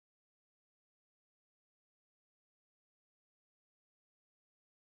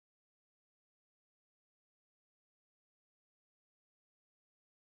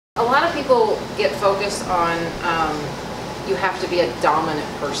a lot of people get focused on you have to be a dominant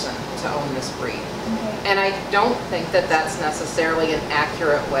person to own this breed. And I don't think that that's necessarily an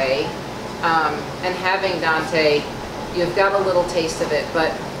accurate way. And having Dante, you've got a little taste of it,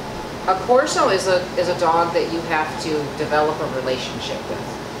 but a Corso is a dog that you have to develop a relationship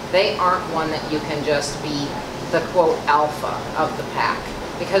with. They aren't one that you can just be the quote alpha of the pack,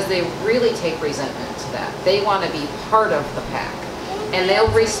 because they really take resentment to that. They want to be part of the pack, and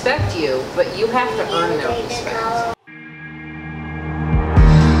they'll respect you, but you have to earn their respect.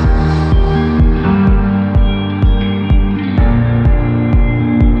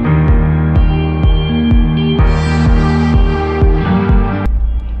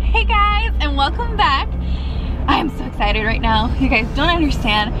 Hey guys, and welcome back. I'm so excited right now. You guys don't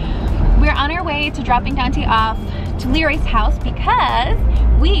understand. We're on our way to dropping Dante off to Leroy's house because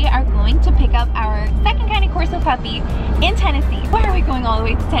we are going to pick up our second Cane Corso puppy in Tennessee. Why are we going all the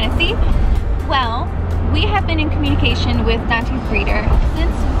way to Tennessee? Well, we have been in communication with Dante's breeder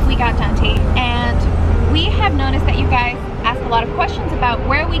since we got Dante, and we have noticed that you guys ask a lot of questions about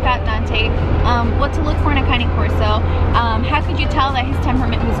where we got Dante, what to look for in a Cane Corso, how could you tell that his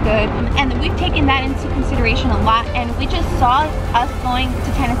temperament was good, and we've taken that into consideration a lot, and we just saw us going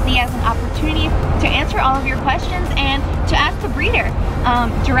to Tennessee as an opportunity to answer all of your questions and to ask the breeder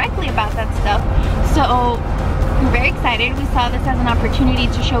directly about that stuff. So we're very excited. We saw this as an opportunity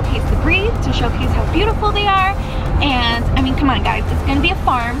to showcase the breed, to showcase how beautiful they are, and I mean, come on guys, it's gonna be a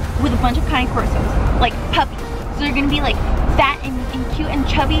farm with a bunch of Cane Corsos, like puppies. So they're gonna be like fat and cute and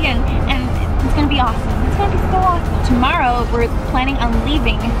chubby, and it's gonna be awesome. It's gonna be so awesome. Tomorrow we're planning on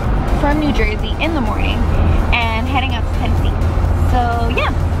leaving from New Jersey in the morning and heading out to Tennessee. So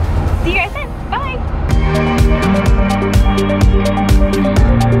yeah, see you guys then. Bye.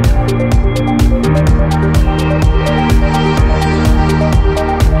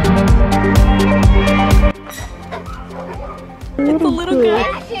 It's a little guy.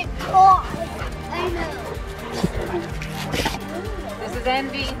 This is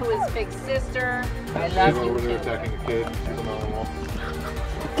Envy, who is Big Sister. I love you. She's over there attacking a kid. She's an animal.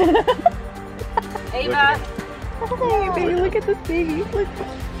 Ava. Hey baby, look at this baby. Look.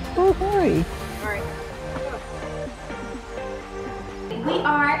 Oh hi. Alright. We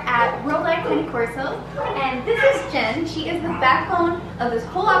are at World Life Cane Corso, and this is Jen. She is the backbone of this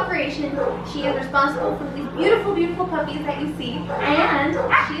whole operation. She is responsible for these beautiful, beautiful puppies that you see, and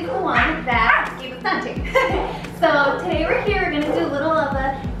she is the one that gave us Dante. So today we're here, we're going to do a little of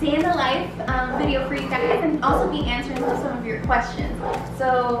a day in the life video for you guys, and also be answering some of your questions.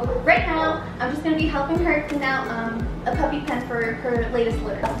 So right now, I'm just going to be helping her clean out a puppy pen for her latest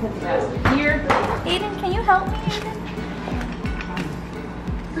litter. Here. Aiden, can you help me, Aiden?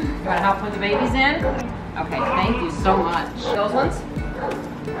 You want to help put the babies in? Okay, thank you so much. Those ones?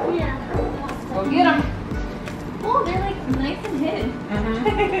 Yeah. Go get them. Oh, they're like nice and hidden.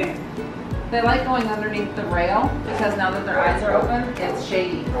 They like going underneath the rail because now that their eyes are open, it's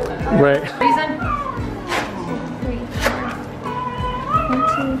shady. Right. Reason?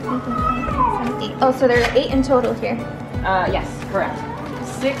 1, 2, 3, 4, 5, 6, 7, 8. Oh, so there are 8 in total here. Yes, correct.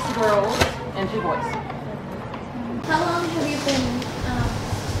 6 girls and 2 boys. How long have you been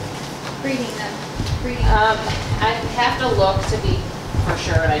breeding them? I have to look to be for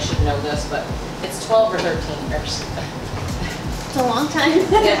sure, and I should know this, but it's 12 or 13 years. It's a long time.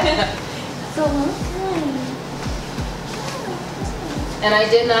 Yeah. It's a long time. And I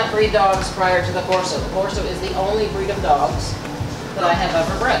did not breed dogs prior to the Corso. The Corso is the only breed of dogs that I have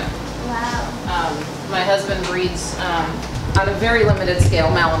ever bred. Wow. My husband breeds on a very limited scale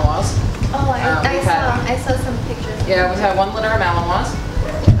Malinois. Oh, I saw some pictures. Yeah, we've had 1 litter of Malinois.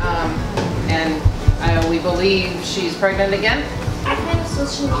 And we believe she's pregnant again. What kind of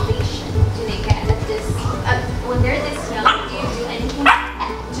socialization do they get at this, when they're this young? Do you do anything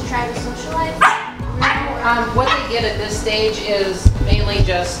to try to socialize? What they get at this stage is mainly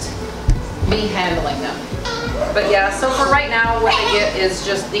just me handling them. But yeah, so for right now, what they get is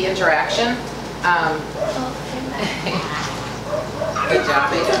just the interaction. Good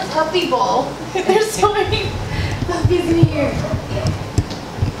job, baby. It's a puppy bowl. There's so many puppies in here.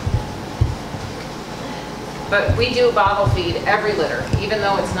 But we do bottle feed every litter, even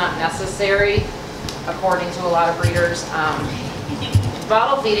though it's not necessary, according to a lot of breeders.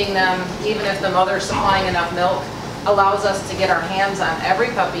 Bottle feeding them, even if the mother's supplying enough milk, allows us to get our hands on every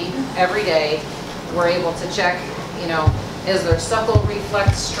puppy every day. We're able to check, you know, is their suckle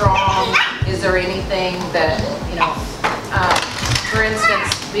reflex strong? Is there anything that, you know, for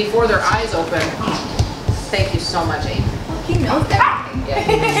instance, before their eyes open, thank you so much, Abe. He knows everything. Yeah,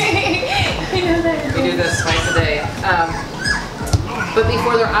 he knows. We do this twice a day. But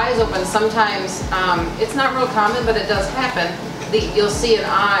before their eyes open, sometimes, it's not real common, but it does happen. You'll see an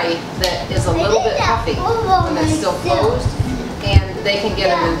eye that is a little bit puffy when it's still closed, and they can get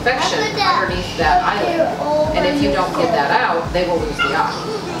an infection underneath that eyelid. And if you don't get that out, they will lose the eye.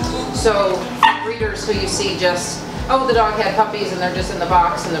 So breeders who you see just, oh, the dog had puppies and they're just in the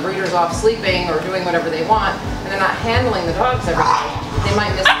box and the breeder's off sleeping or doing whatever they want, and they're not handling the dogs every day, they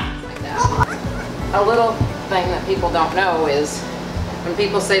might miss things like that. A little thing that people don't know is when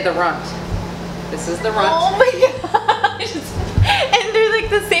people say the runt, this is the runt. Oh my gosh! And they're like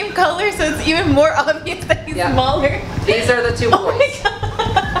the same color, so it's even more obvious that he's smaller. These are the two boys. Oh my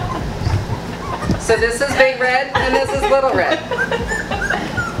God. So this is Big Red and this is Little Red.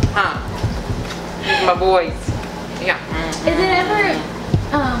 Huh. These are my boys. Yeah. Is it ever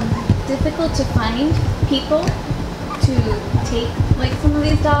difficult to find people to take like some of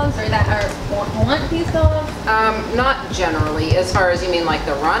these dogs, or that are want these dogs? Not generally. As far as you mean, like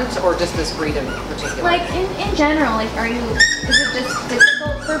the runt, or just this breed in particular? Like in general, like is it just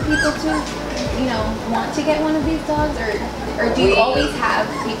difficult for people to, you know, want to get one of these dogs, or do you always have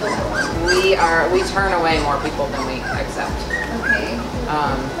people that want? We turn away more people than we accept. Okay.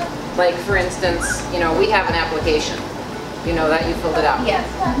 Like for instance, you know, we have an application. You know that, you filled it out. Yes.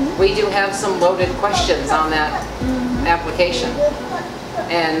 We do have some loaded questions on that application,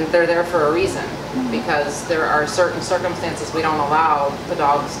 and they're there for a reason, because there are certain circumstances we don't allow the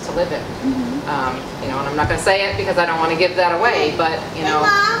dogs to live in. You know, and I'm not going to say it because I don't want to give that away, but you know,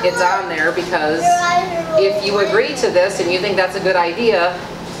 it's on there because if you agree to this and you think that's a good idea,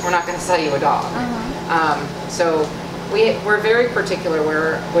 we're not going to sell you a dog. So we're very particular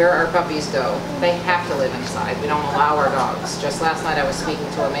where our puppies go. They have to live inside. We don't allow our dogs. Just last night I was speaking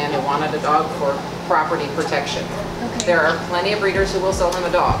to a man who wanted a dog for property protection. There are plenty of breeders who will sell him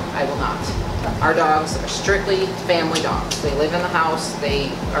a dog. I will not. Our dogs are strictly family dogs. They live in the house.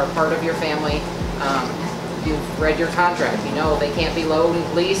 They are part of your family. You've read your contract. You know they can't be loaned,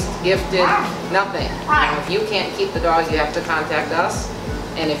 leased, gifted, nothing. You know, if you can't keep the dog, you have to contact us.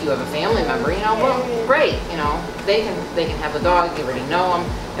 And if you have a family member, you know, well, great, you know, they can have the dog, you already know them,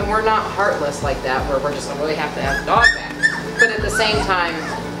 and we're not heartless like that, where we're just like, well, they have to have the dog back. But at the same time,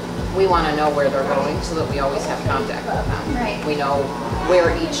 we want to know where they're going so that we always have contact with them. Right. We know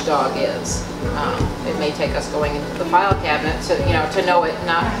where each dog is. It may take us going into the file cabinet to, you know, to know it.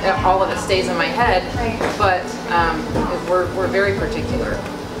 Not all of it stays in my head, but we're very particular,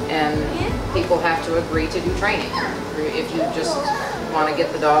 and people have to agree to do training. If you just want to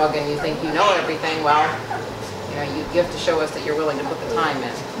get the dog and you think you know everything, well, you know, you have to show us that you're willing to put the time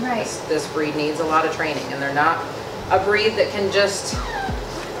in. Right. This breed needs a lot of training, and they're not a breed that can just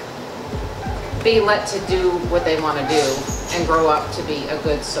be let to do what they want to do and grow up to be a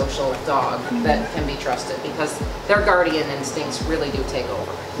good social dog that can be trusted, because their guardian instincts really do take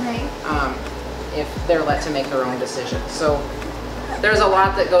over. Right. If they're let to make their own decisions. So there's a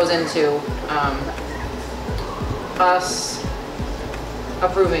lot that goes into us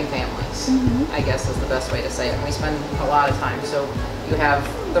approving families, I guess is the best way to say it. And we spend a lot of time. So you have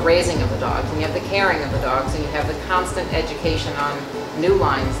the raising of the dogs, and you have the caring of the dogs, and you have the constant education on new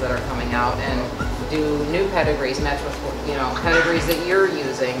lines that are coming out, and do new pedigrees match with, you know, pedigrees that you're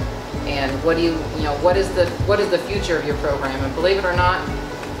using, and what do you know, what is the future of your program? And believe it or not,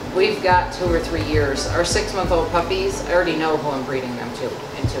 we've got 2 or 3 years. Our 6-month-old puppies, I already know who I'm breeding them to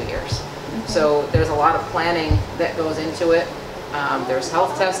in 2 years. So there's a lot of planning that goes into it. There's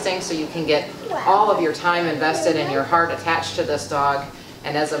health testing, so you can get all of your time invested and your heart attached to this dog.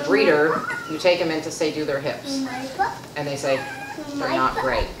 And as a breeder, you take them in to say do their hips, and they say they're not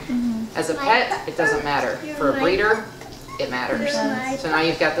great. As a pet, it doesn't matter. For a breeder, it matters. So now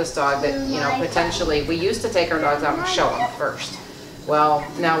you've got this dog that, you know, potentially, we used to take our dogs out and show them first. Well,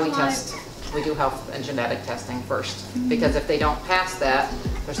 now we test. We do health and genetic testing first, because if they don't pass that,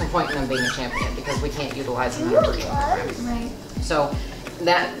 there's no point in them being a champion, because we can't utilize them in a breeding program. Right. So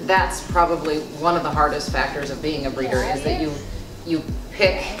that's probably one of the hardest factors of being a breeder, is that you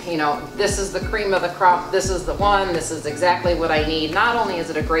pick, you know, this is the cream of the crop, this is the one, this is exactly what I need. Not only is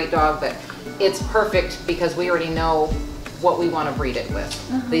it a great dog, but it's perfect because we already know what we want to breed it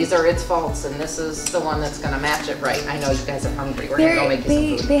with. These are its faults, and this is the one that's going to match it right. I know you guys are hungry. We're going to go make you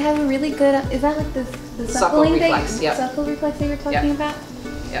some food. They have a really good, is that like the suckle reflex, suckle reflex that you were talking about?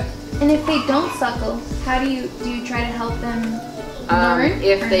 Yep. And if they don't suckle, how do you try to help them learn?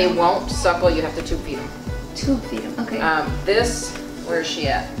 If they won't suckle, you have to tube feed them. Tube feed them, okay. Where is she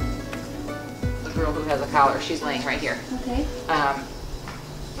at? The girl who has a collar, she's laying right here. Okay.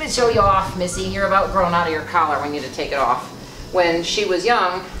 Let me show you off, Missy. You're about grown out of your collar. We need to take it off. When she was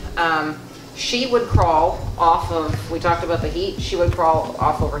young, she would crawl off of, we talked about the heat, she would crawl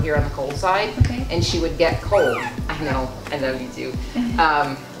off over here on the cold side, Okay. and she would get cold. I know you too.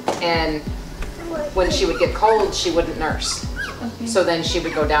 And when she would get cold, she wouldn't nurse. Okay. So then she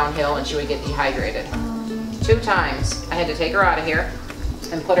would go downhill and she would get dehydrated. 2 times, I had to take her out of here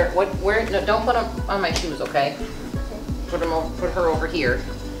and put her, no, don't put them on my shoes, okay? Put her over here.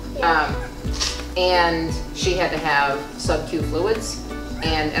 And she had to have sub-Q fluids.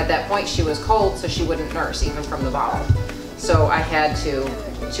 And at that point she was cold, so she wouldn't nurse even from the bottle. So I had to,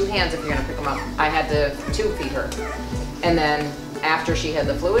 2 hands if you're gonna pick them up, I had to tube feed her. And then after she had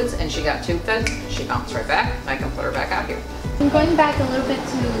the fluids and she got tube fed, she bounced right back. I can put her back out here. I'm going back a little bit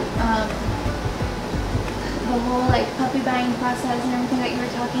to the whole like puppy buying process and everything that you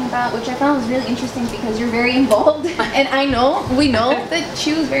were talking about, which I found was really interesting because you're very involved. And we know that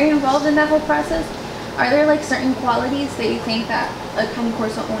she was very involved in that whole process. Are there like certain qualities that you think that a Cane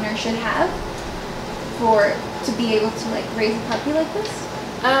Corso owner should have to be able to like raise a puppy like this?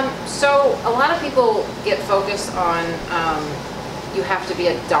 So a lot of people get focused on you have to be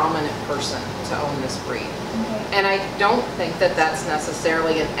a dominant person to own this breed. Okay. And I don't think that that's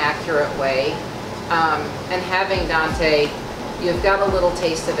necessarily an accurate way. And having Dante, you've got a little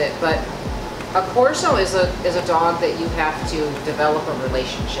taste of it, but a Corso is a dog that you have to develop a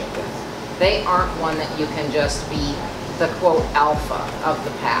relationship with. They aren't one that you can just be the quote alpha of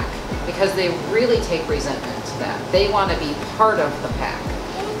the pack, because they really take resentment to that. They want to be part of the pack.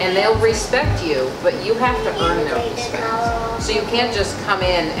 And they'll respect you, but you have to earn their respect. So you can't just come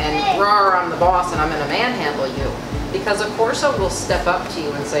in and roar, I'm the boss and I'm gonna manhandle you. Because a Corso will step up to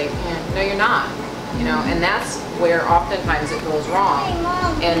you and say, no you're not. You know, and that's where oftentimes it goes wrong.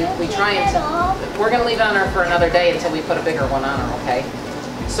 And we try and, we're gonna leave it on her for another day until we put a bigger one on her, okay?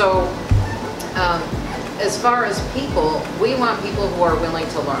 So, as far as people, we want people who are willing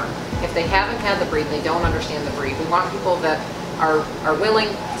to learn. If they haven't had the breed, they don't understand the breed, we want people that are willing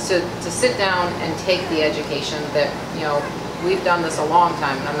to sit down and take the education that, you know, we've done this a long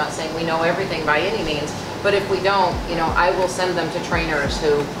time, and I'm not saying we know everything by any means, but if we don't, you know, I will send them to trainers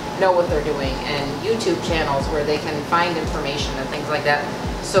who know what they're doing and YouTube channels where they can find information and things like that,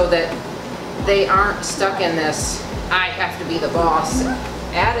 so that they aren't stuck in this, I have to be the boss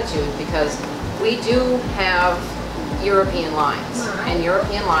attitude, because we do have European lines, and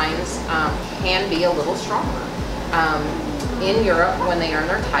European lines can be a little stronger. In Europe, when they earn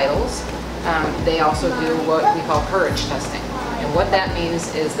their titles, they also do what we call courage testing. And what that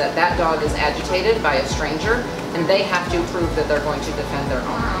means is that that dog is agitated by a stranger, and they have to prove that they're going to defend their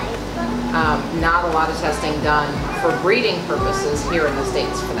owner. Not a lot of testing done for breeding purposes here in the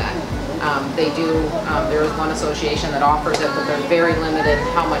States for that. They do, there is one association that offers it, but they're very limited in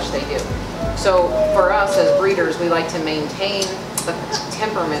how much they do. So for us as breeders, we like to maintain the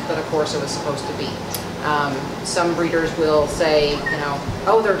temperament that a Corso is supposed to be. Some breeders will say, you know,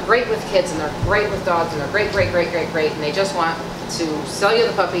 oh, they're great with kids and they're great with dogs and they're great, and they just want to sell you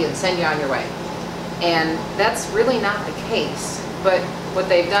the puppy and send you on your way. And that's really not the case. But what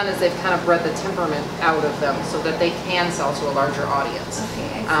they've done is they've kind of bred the temperament out of them so that they can sell to a larger audience.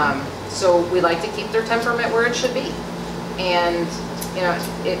 Okay, I see. So we like to keep their temperament where it should be. And, you know,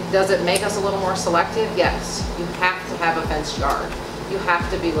 does it make us a little more selective? Yes. You have to have a fenced yard. You have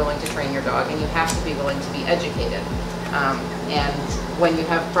to be willing to train your dog, and you have to be willing to be educated. And when you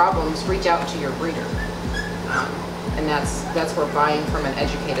have problems, reach out to your breeder. And that's where buying from an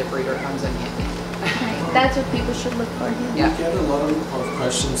educated breeder comes in handy. Right. That's what people should look for here. Yeah. We get a lot of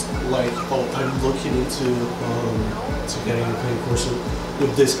questions like, oh, I'm looking into to getting a Cane Corso.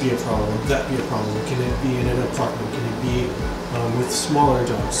 Would this be a problem? Would that be a problem? Can it be in an apartment? Can it be with smaller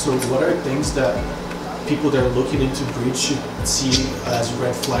dogs? So what are things that people that are looking into breeds should see as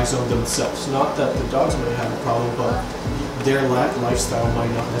red flags on themselves? Not that the dogs might have a problem, but their lifestyle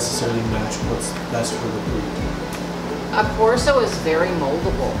might not necessarily match what's best for the breed. A Corso is very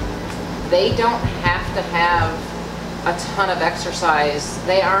moldable. They don't have to have a ton of exercise.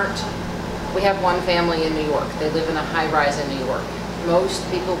 They aren't, we have one family in New York. They live in a high-rise in New York. Most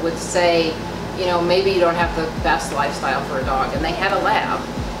people would say, you know, maybe you don't have the best lifestyle for a dog. And they had a lab,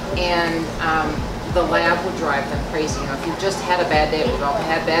 and the lab would drive them crazy. You know, if you just had a bad day, we've all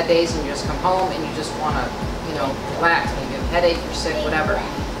had bad days, and you just come home and you just want to, you know, relax. Maybe you have a headache, you're sick, whatever.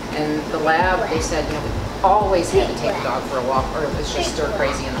 And the lab, they said, you know, we always had to take the dog for a walk, or it was just stir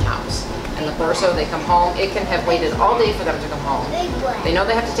crazy in the house. And the Corso, they come home, it can have waited all day for them to come home. They know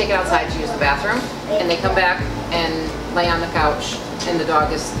they have to take it outside to use the bathroom, and they come back and lay on the couch, and the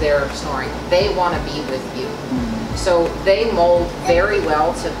dog is there snoring. They want to be with you. So they mold very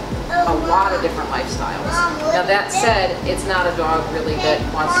well to a lot of different lifestyles. Now that said, it's not a dog really that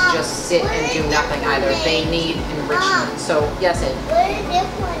wants to just sit and do nothing either. They need enrichment. So yes,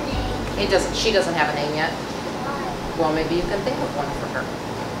 it doesn't. She doesn't have a name yet. Well, maybe you can think of one for her.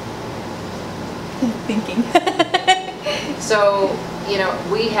 Thinking. So, you know,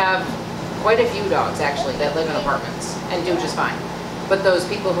 we have quite a few dogs actually that live in apartments and do just fine. But those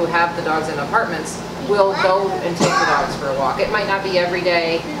people who have the dogs in apartments will go and take the dogs for a walk. It might not be every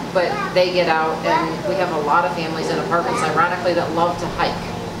day, but they get out, and we have a lot of families in apartments, ironically, that love to hike.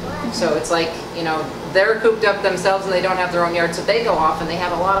 So it's like, you know, they're cooped up themselves and they don't have their own yard, so they go off and they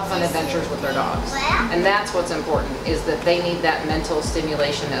have a lot of fun adventures with their dogs. And that's what's important, is that they need that mental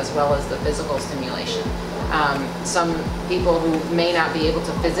stimulation as well as the physical stimulation. Some people who may not be able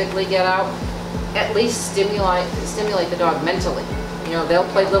to physically get out, at least stimulate the dog mentally. You know, they'll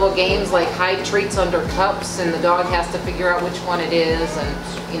play little games like hide treats under cups, and the dog has to figure out which one it is.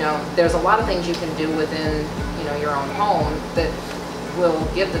 And, you know, there's a lot of things you can do within, you know, your own home that will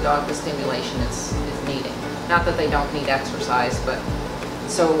give the dog the stimulation it's needing. Not that they don't need exercise, but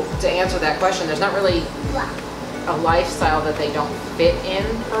so to answer that question, there's not really a lifestyle that they don't fit in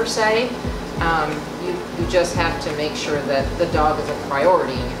per se. You just have to make sure that the dog is a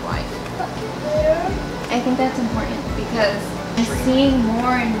priority in your life. I think that's important because I'm seeing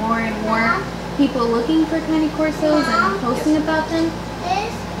more and more and more people looking for Cane Corsos and posting about them.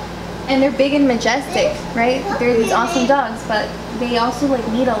 And they're big and majestic, right? They're these awesome dogs, but they also like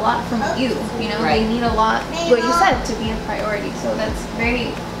need a lot from you, you know? Right. They need a lot, what you said, to be a priority. So that's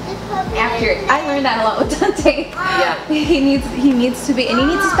very accurate. I learned that a lot with Dante. Yeah. He needs to be, and he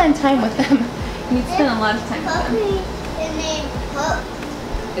needs to spend time with them. He needs to spend a lot of time with them.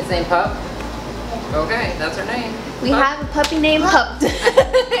 It's named Pup? Okay, that's her name. We Pup. have a puppy named Pup. She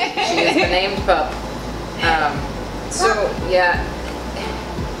is the named Pup. So, yeah.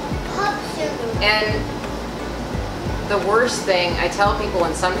 And the worst thing, I tell people,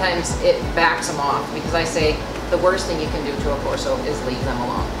 and sometimes it backs them off, because I say the worst thing you can do to a Corso is leave them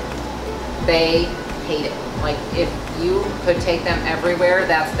alone. They hate it. Like, if you could take them everywhere,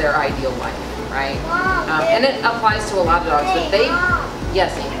 that's their ideal life, right? And it applies to a lot of dogs, but they,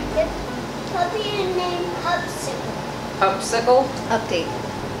 yes, Amy? Puppy named Pupsicle? Pupsicle. Update.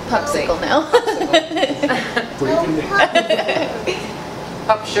 Pupsicle now.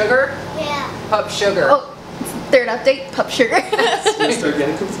 Pup Sugar? Yeah. Pup Sugar. Oh, third update, Pup Sugar. It's gonna start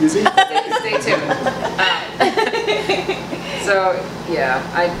getting confusing. Stay tuned. So, yeah,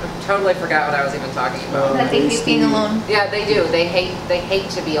 I totally forgot what I was even talking about. That they hate being alone. Yeah, they do. They hate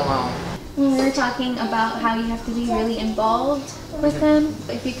to be alone. When we were talking about how you have to be really involved with them,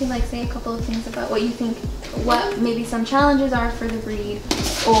 if you can like say a couple of things about what you think, what maybe some challenges are for the breed,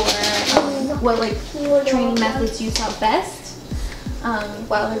 or what like training methods you saw best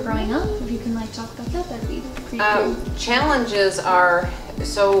while they're growing up. If you can like talk about that, that'd be pretty cool. Challenges are,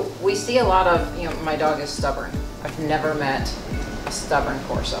 so we see a lot of, you know, my dog is stubborn. I've never met a stubborn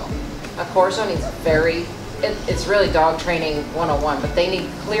Corso. A Corso needs it's really dog training 101, but they need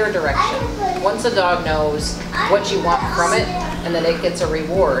clear direction. Once a dog knows what you want from it, and then it gets a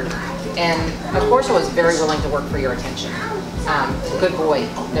reward, and a Corso is very willing to work for your attention. Good boy.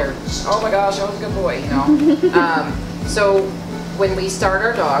 They're, oh my gosh, I was a good boy, you know. So when we start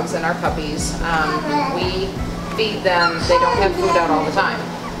our dogs and our puppies, we feed them, they don't have food out all the time.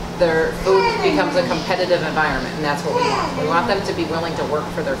 Their food becomes a competitive environment, and that's what we want. We want them to be willing to work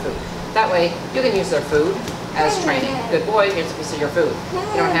for their food. That way, you can use their food as training. Good boy, here's a piece of your food.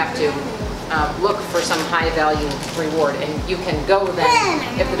 You don't have to look for some high value reward, and you can go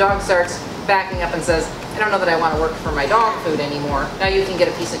then. If the dog starts backing up and says, I don't know that I want to work for my dog food anymore, now you can get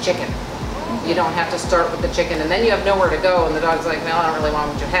a piece of chicken. You don't have to start with the chicken, and then you have nowhere to go, and the dog's like, well, I don't really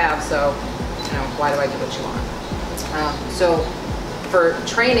want what you have, so, you know, why do I do what you want? So for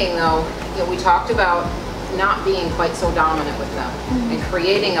training though, you know, we talked about not being quite so dominant with them and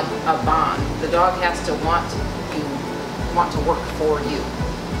creating a bond. The dog has to want to work for you.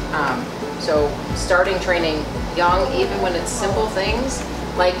 So starting training young, even when it's simple things,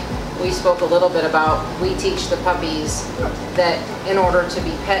 like we spoke a little bit about, we teach the puppies that in order to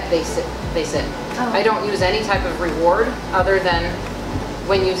be pet, they sit. Oh. I don't use any type of reward other than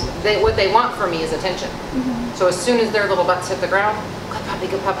when what they want from me is attention. So as soon as their little butts hit the ground,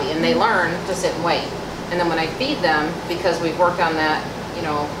 good puppy, and they learn to sit and wait. And then when I feed them, because we've worked on that, you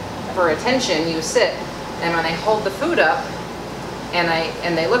know, for attention, you sit, and when I hold the food up,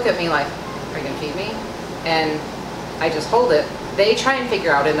 and they look at me like, are you gonna feed me? And I just hold it, they try and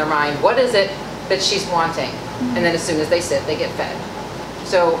figure out in their mind, what is it that she's wanting? And then as soon as they sit, they get fed.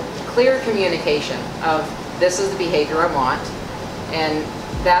 So clear communication of this is the behavior I want. And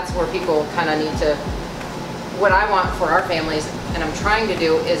that's where people kind of need to, what I want for our families, and I'm trying to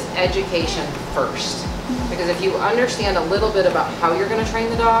do, is education first. Because if you understand a little bit about how you're going to train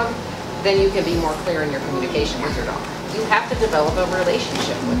the dog, then you can be more clear in your communication with your dog. You have to develop a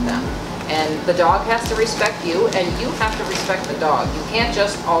relationship with them. And the dog has to respect you, and you have to respect the dog. You can't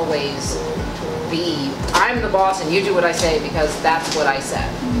just always be, I'm the boss and you do what I say because that's what I said.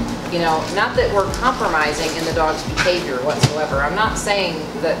 You know, not that we're compromising in the dog's behavior whatsoever. I'm not saying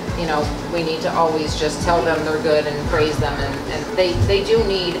that, you know, we need to always just tell them they're good and praise them, and they do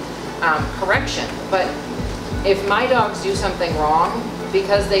need correction. But if my dogs do something wrong,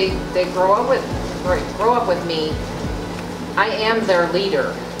 because they grow up with me, I am their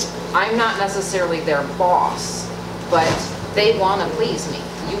leader. I'm not necessarily their boss, but they want to please me.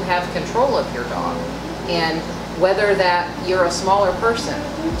 You have control of your dog, and whether that you're a smaller person,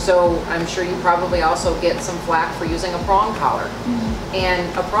 so I'm sure you probably also get some flack for using a prong collar. And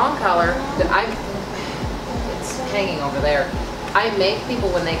a prong collar, it's hanging over there. I make people,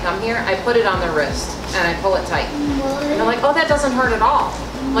 when they come here, I put it on their wrist and I pull it tight. And they're like, oh, that doesn't hurt at all.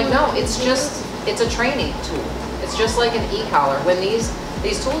 I'm like, no, it's a training tool. It's just like an e-collar. When these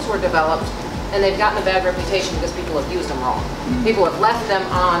tools were developed, and they've gotten a bad reputation because people have used them wrong. People have left them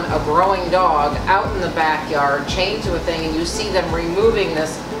on a growing dog out in the backyard, chained to a thing, and you see them removing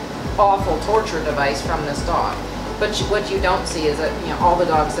this awful torture device from this dog. But what you don't see is that, you know, all the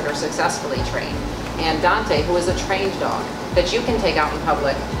dogs that are successfully trained, and Dante, who is a trained dog that you can take out in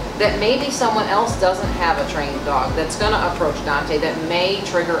public, that maybe someone else doesn't have a trained dog that's going to approach Dante, that may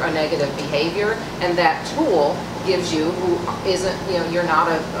trigger a negative behavior, and that tool gives you, who isn't, you know, you're not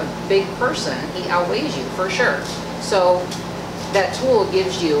a big person, he outweighs you for sure. So that tool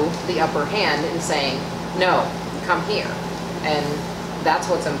gives you the upper hand in saying, no, come here. And that's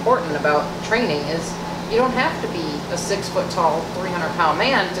what's important about training, is you don't have to be a 6 foot tall, 300-pound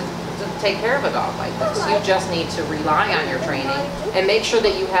man to take care of a dog like this. You just need to rely on your training and make sure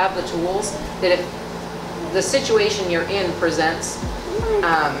that you have the tools, that if the situation you're in presents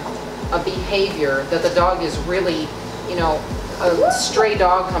a behavior that the dog is really, you know, a stray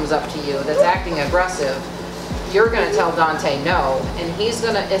dog comes up to you that's acting aggressive, you're going to tell Dante no, and he's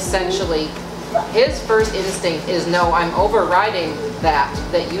going to essentially, his first instinct is, no, I'm overriding that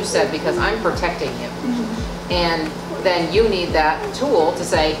you said because I'm protecting you. And then you need that tool to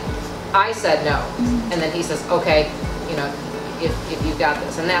say, I said no. And then he says, okay, you know, if you've got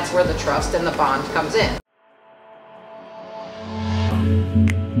this. And that's where the trust and the bond comes in.